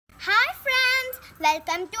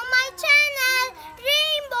Welcome to my channel,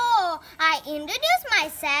 Rainbow. I introduce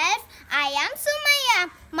myself. I am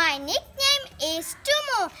Sumaya. My nickname is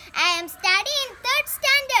Tumu. I am studying 3rd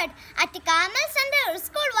standard at the Carmel Center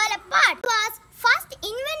School, Valapad. It was first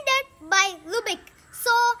invented by Rubik.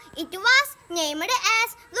 So, it was named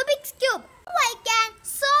as Rubik's Cube. I can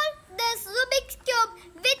solve this Rubik's Cube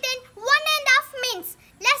within 1.5 minutes.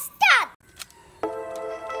 Let's start.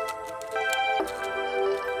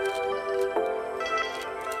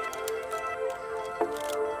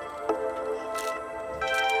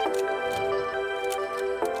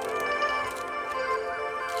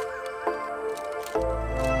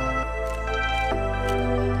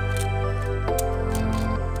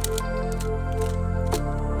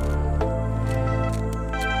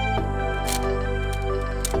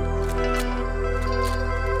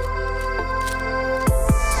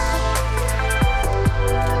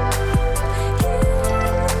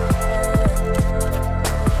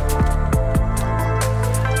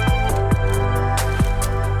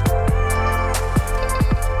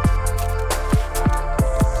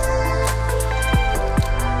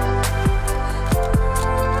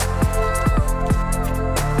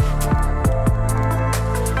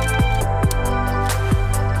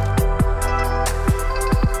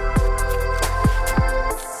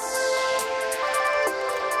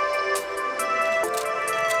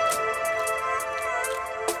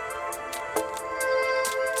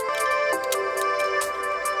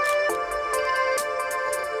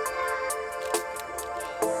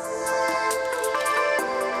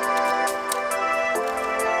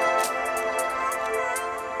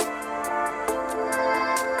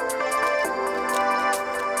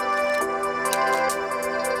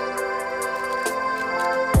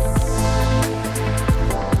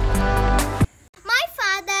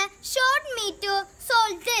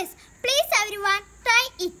 Please everyone try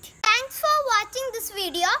it. Thanks for watching this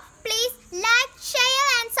video. Please